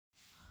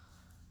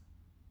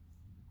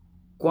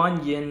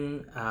Guan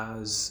Yin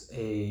as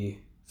a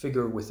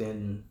figure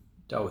within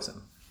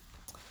Taoism.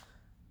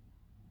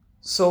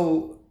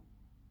 So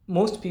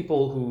most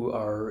people who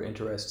are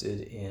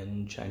interested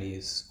in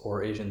Chinese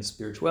or Asian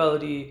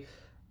spirituality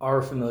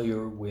are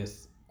familiar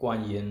with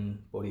Guan Yin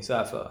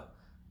Bodhisattva.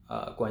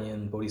 Guan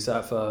Yin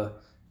Bodhisattva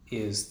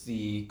is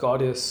the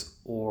goddess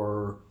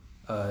or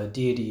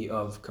deity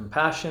of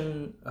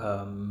compassion.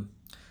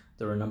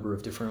 There are a number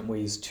of different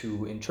ways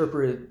to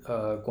interpret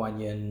Guan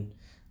Yin.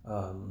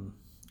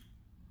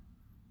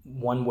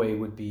 One way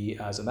would be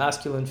as a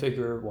masculine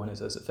figure, one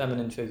is as a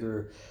feminine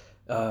figure,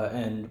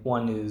 and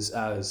one is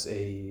as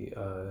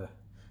a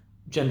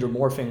gender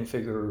morphing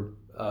figure.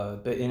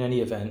 But in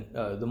any event,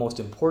 the most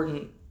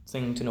important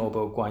thing to know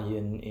about Guan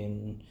Yin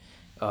in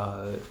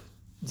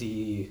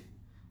the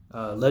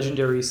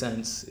legendary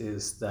sense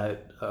is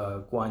that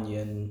Guan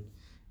Yin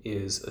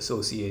is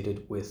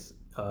associated with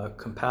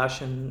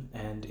compassion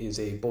and is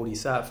a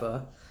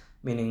bodhisattva,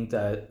 meaning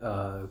that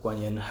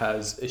Guan Yin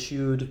has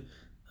eschewed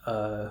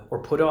or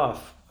put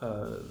off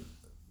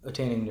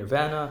attaining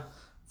nirvana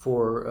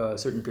for a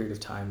certain period of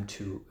time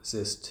to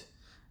assist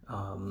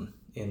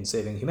in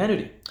saving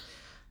humanity.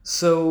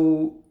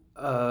 So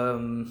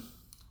the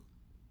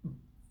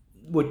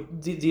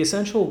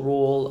essential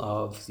role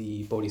of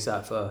the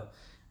bodhisattva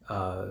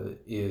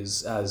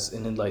is as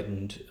an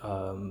enlightened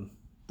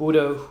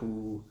Buddha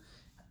who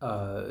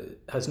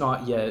has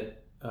not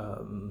yet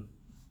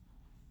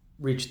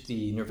reached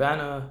the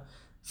nirvana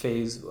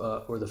phase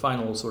or the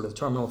final sort of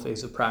terminal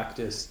phase of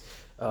practice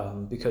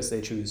because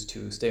they choose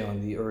to stay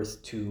on the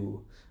earth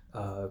to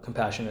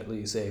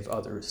compassionately save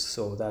others.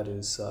 So that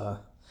is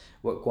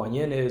what Guan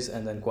Yin is,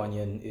 and then Guan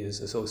Yin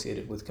is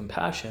associated with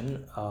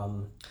compassion.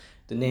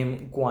 The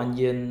name Guan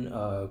Yin,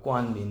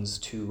 Guan means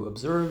to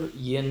observe,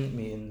 Yin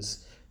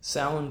means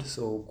sound,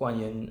 so Guan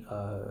Yin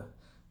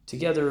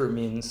together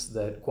means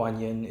that Guan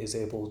Yin is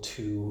able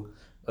to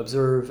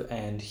observe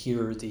and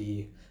hear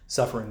the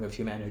suffering of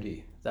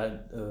humanity.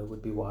 That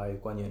would be why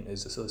Guan Yin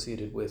is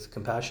associated with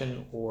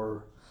compassion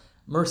or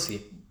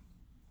mercy.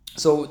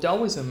 So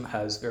Taoism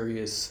has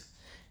various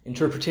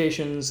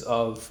interpretations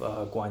of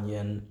Guan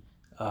Yin.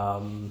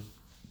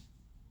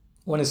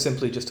 One is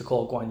simply just to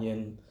call Guan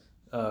Yin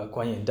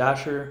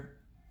Dasher.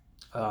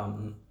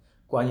 Guan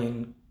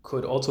Yin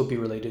could also be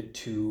related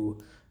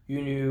to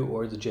Yunyu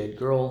or the Jade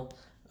Girl,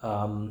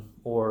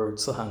 or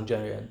Cihang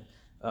Zhenren,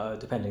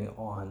 depending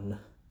on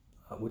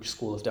which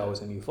school of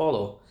Taoism you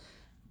follow.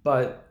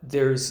 But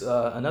there's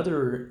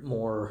another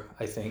more,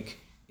 I think,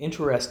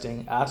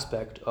 interesting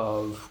aspect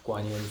of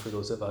Guan Yin for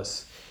those of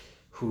us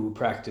who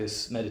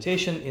practice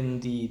meditation in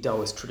the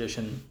Taoist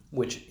tradition,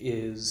 which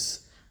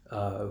is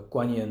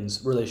Guan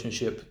Yin's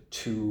relationship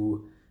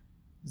to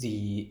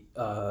the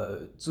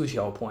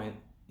Zuqiao point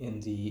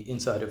in the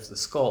inside of the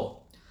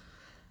skull.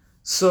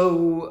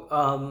 So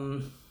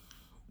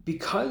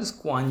because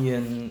Guan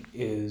Yin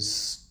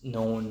is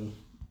known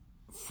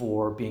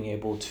for being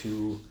able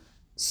to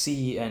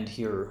see and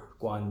hear,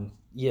 Guan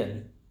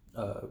Yin,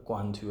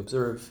 Guan to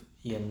observe,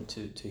 Yin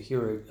to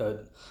hear,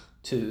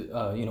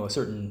 a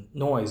certain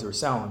noise or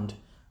sound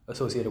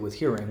associated with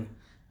hearing.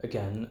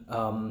 Again,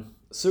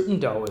 certain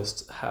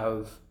Taoists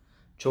have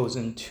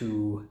chosen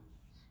to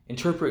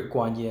interpret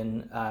Guan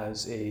Yin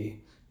as a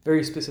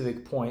very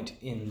specific point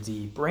in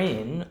the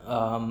brain,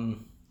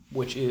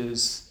 which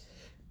is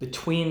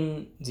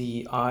between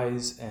the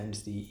eyes and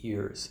the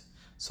ears.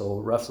 So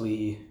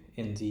roughly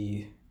in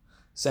the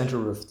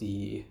center of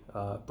the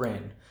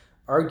brain.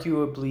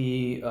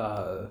 Arguably,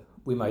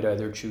 we might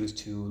either choose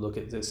to look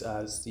at this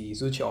as the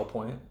Zuqiao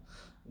point,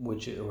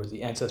 or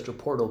the ancestral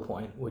portal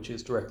point, which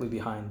is directly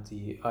behind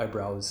the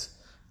eyebrows,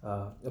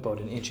 about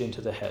an inch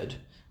into the head,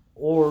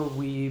 or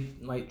we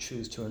might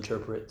choose to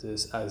interpret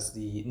this as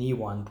the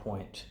Niwan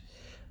point,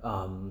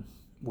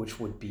 which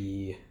would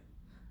be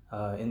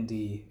in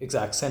the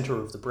exact center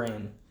of the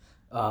brain.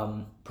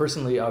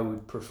 Personally, I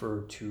would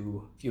prefer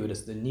to view it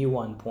as the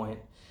Niwan point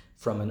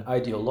from an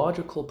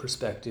ideological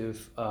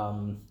perspective,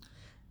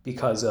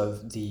 because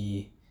of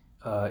the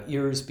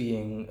ears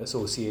being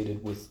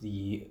associated with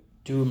the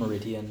Du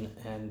meridian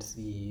and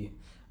the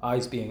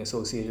eyes being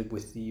associated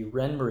with the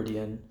Ren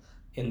meridian.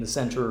 In the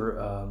center,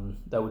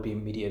 that would be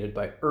mediated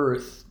by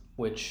Earth,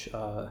 which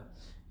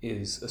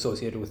is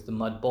associated with the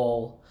mud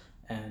ball,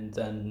 and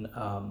then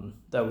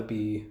that would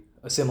be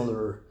a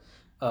similar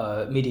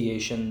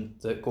mediation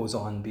that goes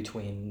on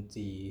between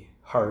the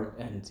heart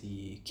and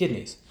the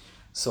kidneys.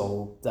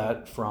 So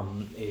that,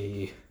 from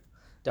a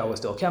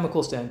Taoist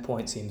alchemical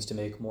standpoint, seems to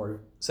make more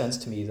sense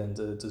to me than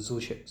the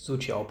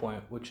Zuqiao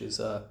point, which is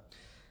a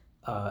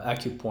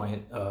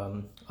acupoint,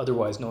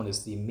 otherwise known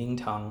as the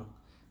Mingtang,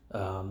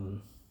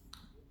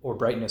 or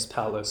brightness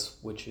palace,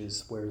 which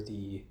is where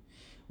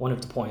one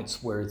of the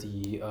points where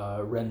the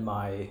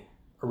Renmai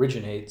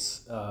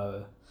originates,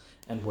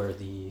 and where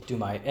the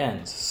Dumai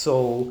ends.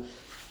 So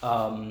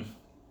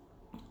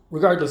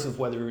regardless of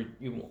whether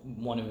you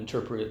want to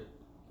interpret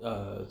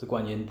the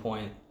Guan Yin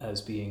point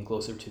as being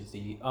closer to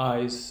the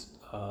eyes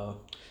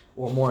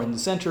or more in the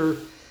center,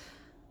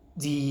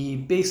 the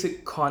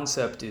basic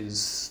concept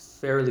is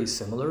fairly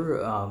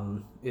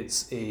similar.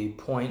 It's a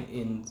point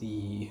in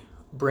the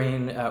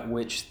brain at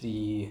which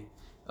the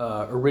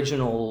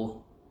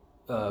original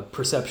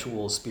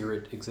perceptual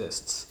spirit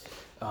exists.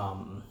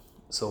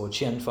 So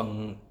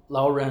Qianfeng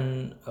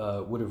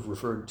Laoren would have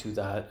referred to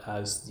that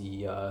as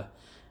the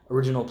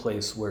original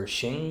place where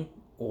Xing,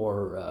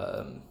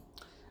 or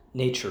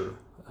nature,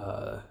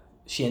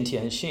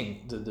 Xiantian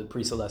Xing, the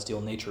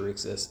pre-celestial nature,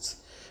 exists.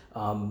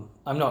 I'm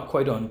not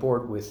quite on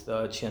board with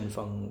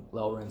Qianfeng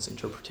Laoren's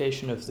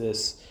interpretation of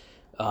this,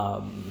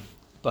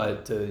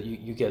 but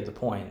you get the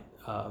point.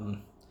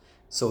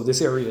 So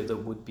this area that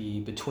would be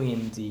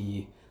between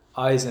the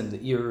eyes and the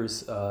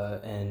ears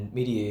and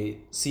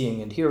mediate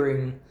seeing and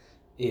hearing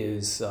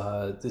is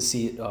the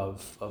seat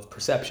of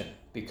perception,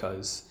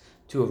 because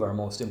two of our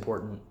most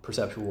important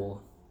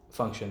perceptual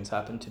functions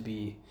happen to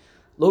be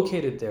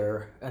located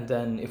there. And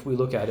then if we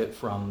look at it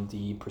from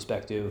the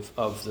perspective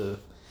of the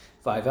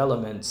five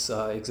elements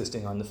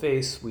existing on the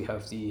face, we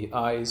have the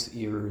eyes,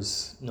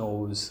 ears,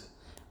 nose,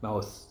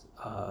 mouth,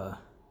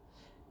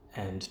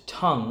 and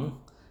tongue,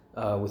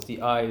 with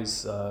the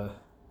eyes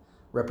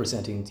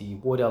representing the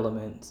wood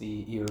element,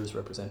 the ears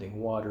representing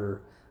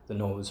water, the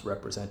nose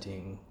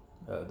representing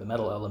the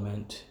metal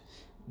element,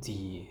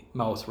 the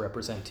mouth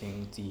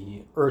representing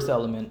the earth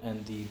element,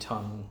 and the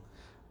tongue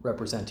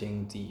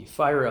representing the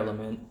fire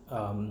element,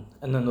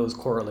 and then those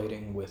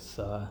correlating with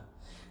the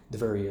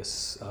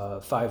various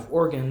five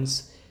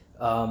organs.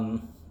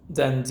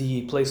 Then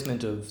the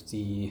placement of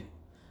the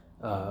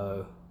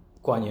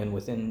Guanyin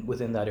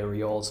within that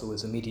area also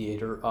is a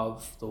mediator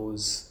of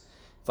those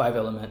five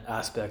element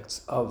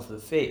aspects of the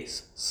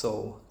face.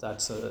 So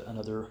that's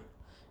another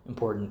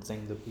important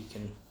thing that we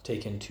can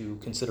take into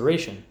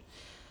consideration.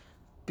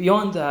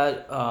 Beyond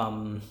that,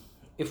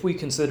 if we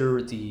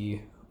consider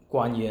the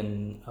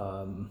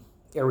Guanyin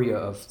area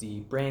of the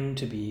brain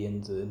to be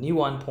in the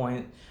Niwan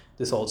point,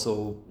 this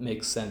also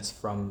makes sense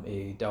from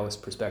a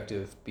Taoist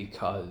perspective,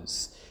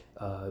 because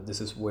this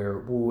is where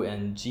Wu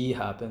and Ji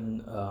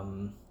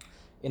happen.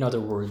 In other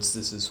words,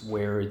 this is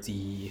where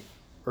the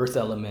earth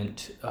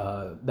element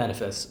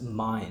manifests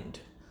mind.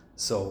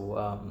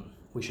 So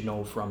we should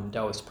know from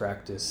Taoist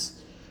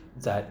practice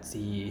that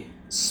the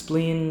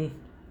spleen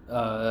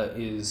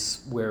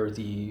is where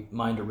the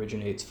mind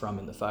originates from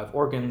in the five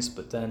organs,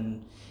 but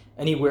then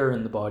anywhere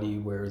in the body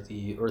where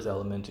the earth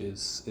element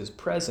is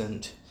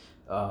present,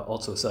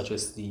 also such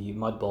as the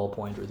mud ball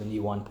point or the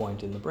Niwan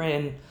point in the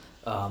brain,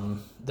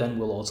 then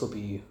will also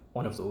be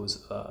one of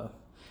those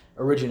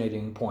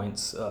originating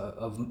points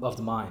of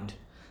the mind.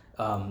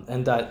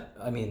 And that,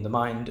 I mean, the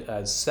mind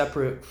as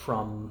separate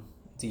from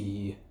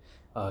the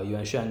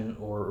Yuan Shen,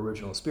 or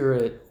original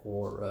spirit,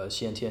 or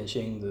Xian Tian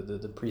Xing,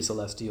 the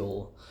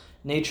pre-celestial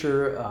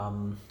nature,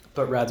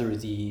 but rather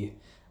the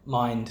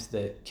mind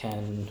that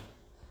can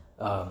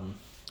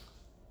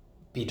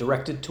be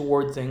directed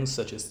toward things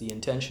such as the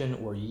intention,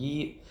 or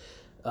yi,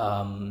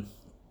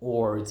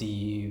 or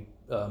the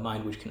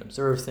mind which can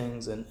observe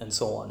things, and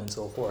so on and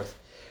so forth.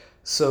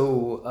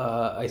 So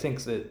I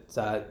think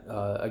that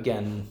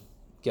again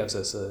gives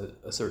us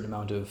a certain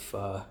amount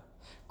of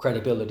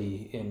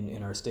credibility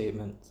in our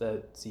statement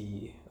that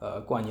the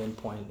Guanyin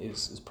point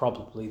is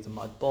probably the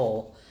mud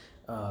ball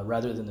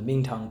rather than the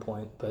Mingtang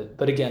point.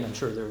 But again, I'm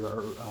sure there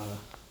are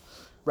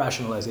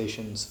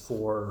rationalizations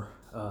for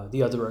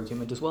the other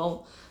argument as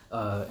well,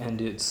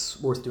 and it's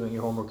worth doing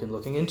your homework and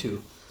looking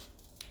into.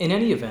 In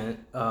any event,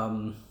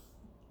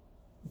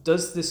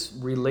 does this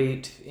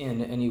relate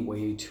in any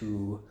way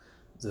to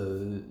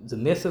the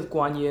myth of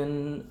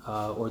Guanyin,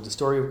 or the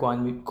story of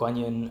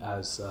Guanyin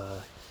as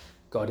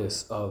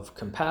goddess of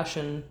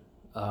compassion?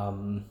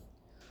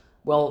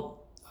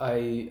 Well,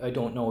 I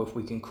don't know if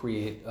we can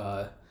create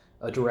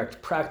a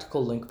direct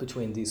practical link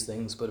between these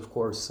things, but of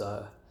course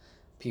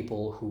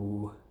people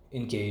who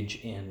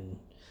engage in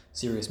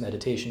serious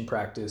meditation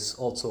practice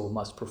also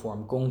must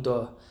perform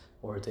gongde,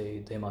 or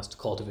they must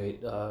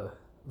cultivate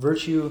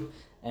virtue,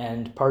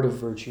 and part of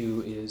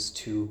virtue is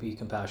to be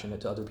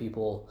compassionate to other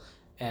people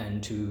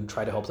and to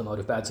try to help them out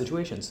of bad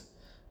situations.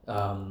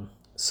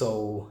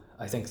 So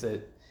I think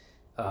that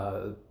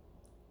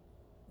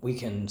we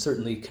can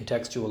certainly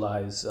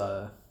contextualize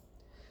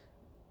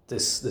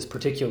this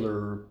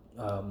particular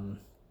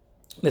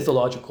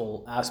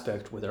mythological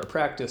aspect with our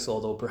practice,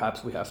 although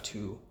perhaps we have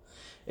to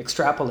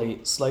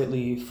extrapolate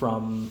slightly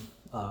from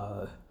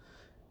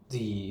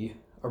the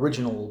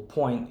original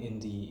point in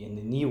the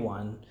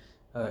Niwan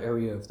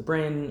area of the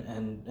brain,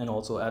 and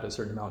also add a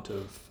certain amount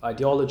of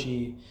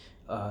ideology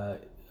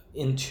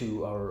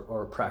into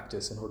our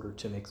practice in order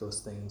to make those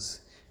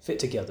things fit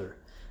together.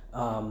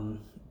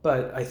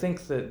 But I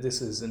think that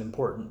this is an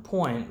important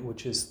point,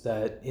 which is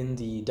that in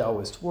the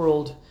Taoist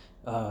world,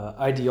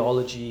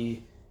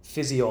 ideology,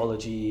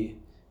 physiology,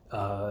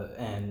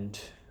 and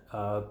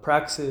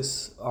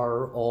praxis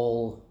are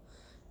all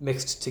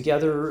mixed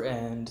together,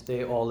 and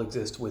they all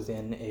exist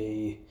within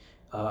a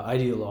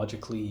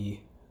ideologically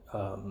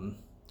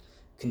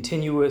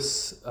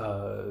continuous,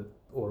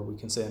 or we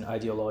can say an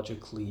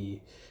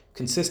ideologically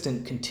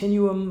consistent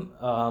continuum,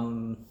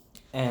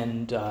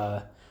 and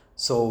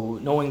So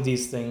knowing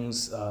these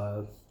things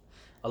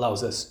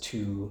allows us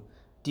to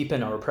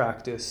deepen our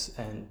practice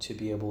and to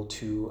be able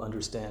to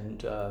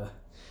understand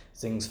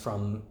things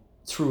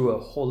through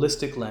a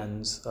holistic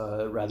lens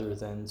rather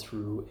than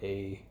through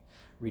a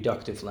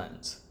reductive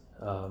lens,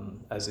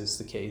 as is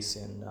the case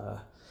in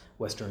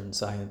Western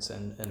science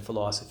and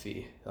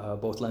philosophy.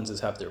 Both lenses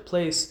have their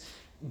place,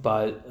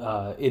 but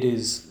it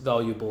is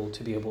valuable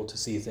to be able to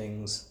see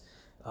things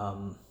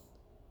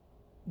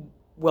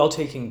while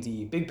taking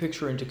the big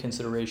picture into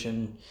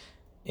consideration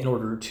in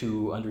order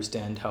to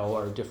understand how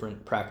our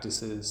different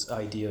practices,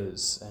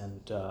 ideas,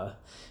 and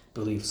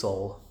beliefs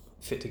all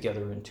fit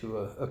together into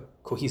a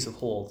cohesive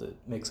whole that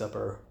makes up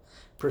our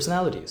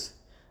personalities.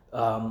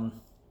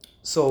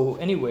 So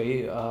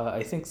anyway,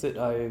 I think that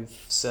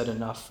I've said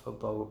enough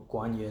about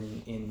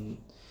Guanyin in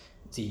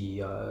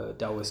the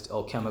Taoist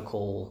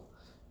alchemical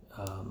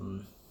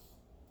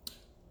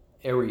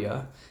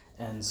area,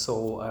 and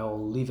so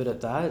I'll leave it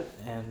at that,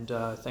 and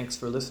thanks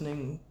for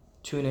listening.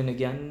 Tune in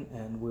again,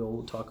 and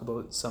we'll talk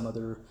about some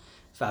other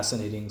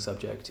fascinating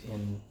subject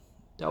in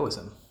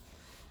Taoism.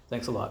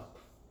 Thanks a lot.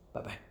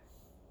 Bye-bye.